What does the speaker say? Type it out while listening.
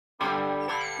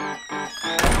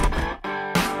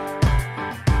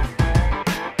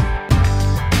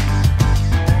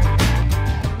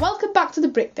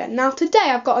brick then. Now today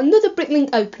I've got another bricklink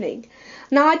opening.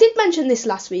 Now I did mention this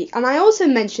last week, and I also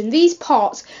mentioned these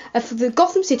parts are for the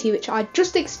Gotham City, which I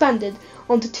just expanded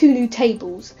onto 2 new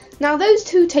tables. Now those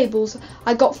 2 tables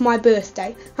I got for my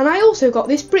birthday, and I also got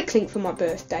this bricklink for my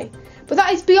birthday. But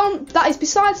that is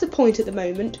besides the point at the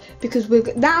moment, because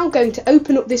we're now going to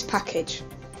open up this package.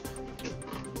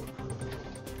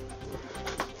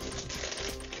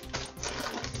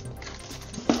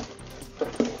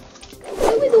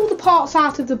 With all the parts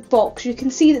out of the box, you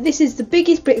can see that this is the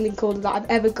biggest bricklink order that I've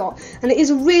ever got, and it is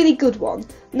a really good one.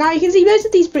 Now you can see most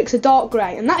of these bricks are dark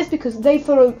grey, and that is because they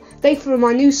for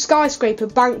my new skyscraper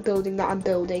bank building that I'm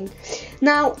building.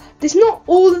 Now there's not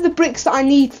all of the bricks that I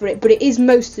need for it, but it is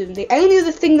most of them. The only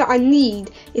other thing that I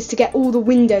need is to get all the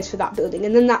windows for that building,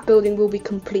 and then that building will be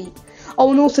complete.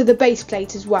 Oh, and also the base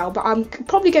plate as well, but I'm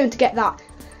probably going to get that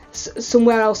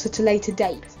somewhere else at a later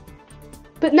date.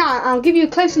 But now I'll give you a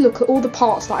closer look at all the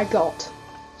parts that I got.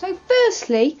 So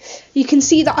firstly, you can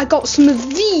see that I got some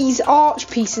of these arch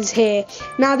pieces here.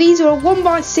 Now these are a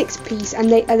 1x6 piece,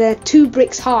 and they're 2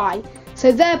 bricks high.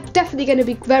 So they're definitely going to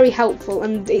be very helpful,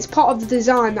 and it's part of the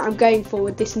design that I'm going for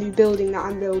with this new building that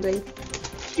I'm building.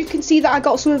 You can see that I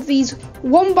got some of these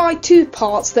 1x2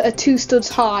 parts that are 2 studs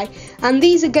high, and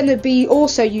these are going to be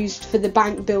also used for the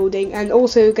bank building and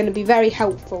also going to be very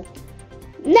helpful.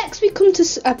 Next we come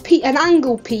to an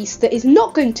angle piece that is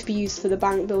not going to be used for the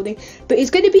bank building, but is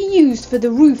going to be used for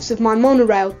the roofs of my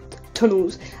monorail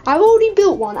tunnels. I've already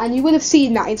built one, and you will have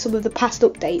seen that in some of the past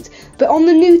updates, but on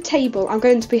the new table I'm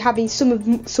going to be having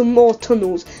some more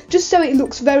tunnels, just so it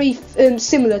looks very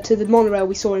similar to the monorail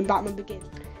we saw in Batman Begins.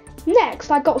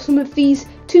 Next I got some of these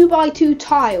 2x2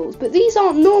 tiles, but these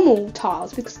aren't normal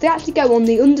tiles because they actually go on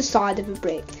the underside of a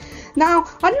brick. Now,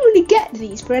 I didn't really get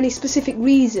these for any specific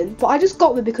reason, but I just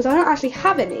got them because I don't actually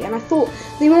have any, and I thought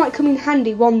they might come in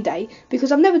handy one day because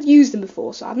I've never used them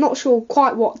before, so I'm not sure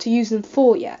quite what to use them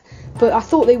for yet, but I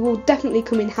thought they will definitely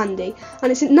come in handy,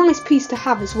 and it's a nice piece to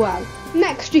have as well.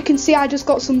 Next, you can see I just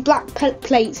got some black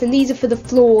plates, and these are for the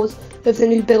floors of the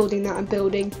new building that I'm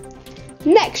building.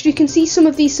 Next you can see some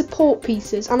of these support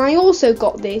pieces, and I also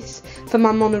got this for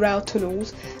my monorail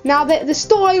tunnels. Now the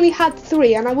store only had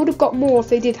 3, and I would have got more if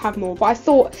they did have more, but I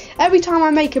thought every time I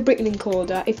make a bricklink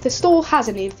order, if the store has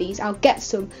any of these I'll get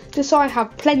some, just so I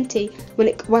have plenty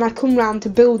when I come round to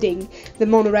building the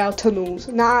monorail tunnels.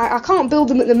 Now I can't build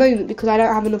them at the moment because I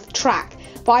don't have enough track,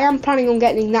 but I am planning on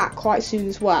getting that quite soon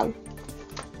as well.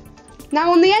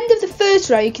 Now on the end of the first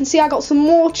row you can see I got some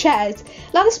more chairs.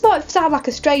 Now this might sound like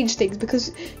a strange thing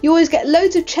because you always get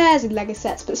loads of chairs in LEGO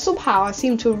sets, but somehow I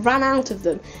seem to have ran out of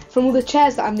them from all the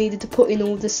chairs that I've needed to put in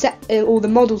all the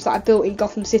models that I built in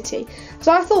Gotham City.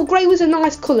 So I thought grey was a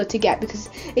nice colour to get because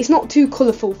it's not too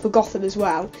colourful for Gotham as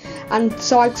well. And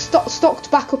so I stocked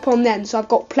back up on them, so I've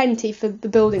got plenty for the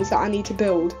buildings that I need to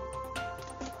build.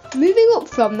 Moving up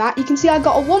from that, you can see I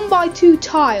got a 1x2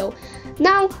 tile.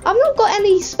 Now, I've not got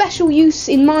any special use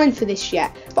in mind for this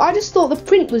yet, but I just thought the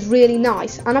print was really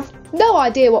nice, and I've no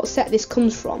idea what set this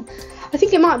comes from. I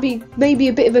think it might be maybe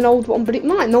a bit of an old one, but it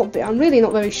might not be. I'm really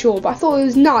not very sure, but I thought it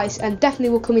was nice and definitely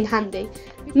will come in handy.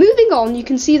 Moving on, you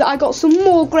can see that I got some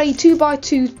more grey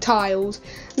 2x2 tiles.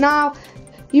 Now,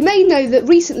 you may know that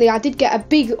recently I did get a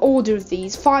big order of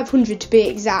these, 500 to be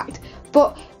exact,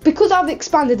 but because I've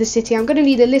expanded the city I'm going to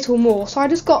need a little more, so I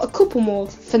just got a couple more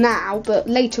for now, but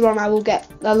later on I will get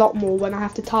a lot more when I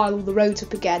have to tile all the roads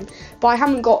up again. But I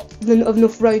haven't got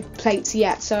enough road plates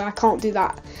yet, so I can't do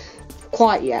that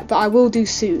quite yet, but I will do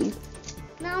soon.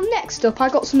 Now next up I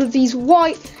got some of these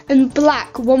white and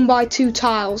black 1x2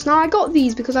 tiles. Now I got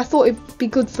these because I thought it'd be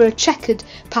good for a checkered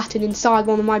pattern inside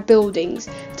one of my buildings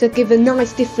to give a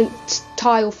nice different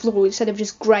tile floor instead of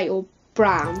just grey or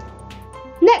brown.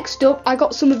 Next up, I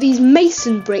got some of these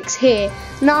mason bricks here.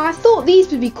 Now I thought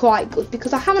these would be quite good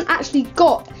because I haven't actually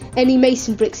got any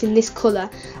mason bricks in this colour.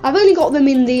 I've only got them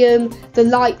in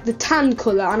the tan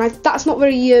colour, and that's not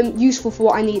very useful for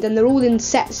what I need, and they're all in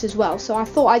sets as well. So I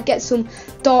thought I'd get some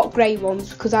dark grey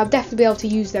ones because I'll definitely be able to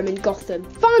use them in Gotham.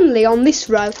 Finally, on this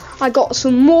row, I got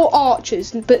some more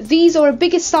archers, but these are a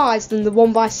bigger size than the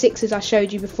 1x6s I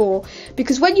showed you before,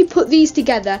 because when you put these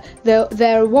together, they're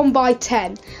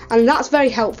 1x10, and that's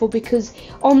very helpful because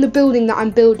on the building that I'm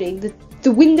building,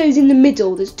 the windows in the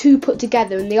middle, there's 2 put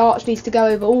together and the arch needs to go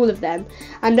over all of them,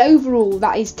 and overall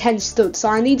that is 10 studs, so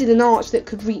I needed an arch that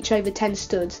could reach over 10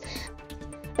 studs.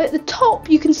 At the top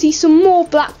you can see some more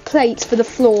black plates for the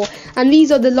floor, and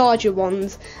these are the larger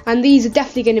ones, and these are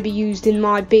definitely going to be used in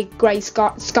my big grey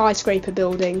skyscraper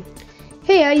building.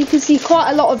 Here you can see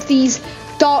quite a lot of these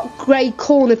dark grey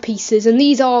corner pieces, and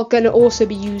these are going to also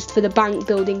be used for the bank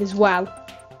building as well.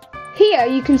 Here here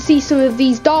you can see some of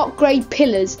these dark grey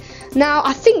pillars. Now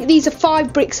I think these are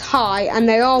 5 bricks high and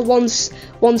they are one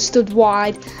stud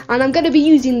wide, and I'm going to be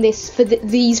using this for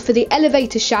the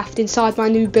elevator shaft inside my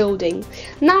new building.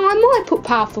 Now I might put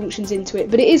power functions into it,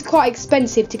 but it is quite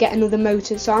expensive to get another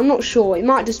motor, so I'm not sure. It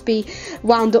might just be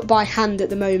wound up by hand at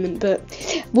the moment, but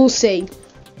we'll see.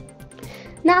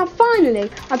 Now finally,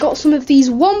 I got some of these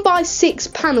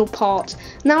 1x6 panel parts.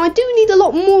 Now I do need a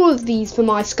lot more of these for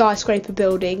my skyscraper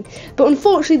building, but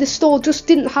unfortunately the store just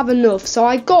didn't have enough, so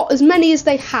I got as many as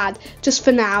they had just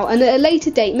for now, and at a later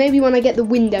date, maybe when I get the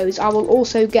windows, I will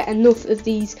also get enough of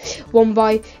these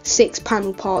 1x6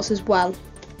 panel parts as well.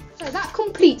 So that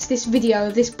completes this video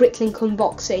of this Bricklink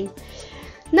unboxing.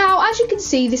 Now, as you can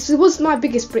see, this was my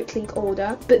biggest Bricklink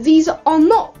order, but these are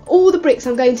not all the bricks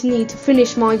I'm going to need to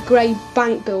finish my grey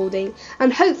bank building,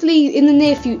 and hopefully in the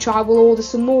near future I will order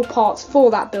some more parts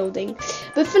for that building.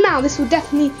 But for now, this will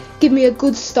definitely give me a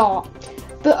good start.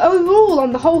 But overall,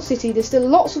 on the whole city, there's still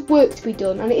lots of work to be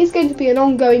done, and it is going to be an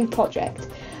ongoing project.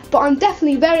 But I'm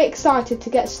definitely very excited to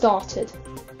get started.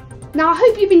 Now, I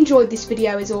hope you've enjoyed this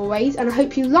video as always, and I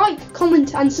hope you like,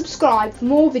 comment and subscribe for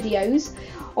more videos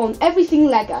on everything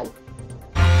Lego.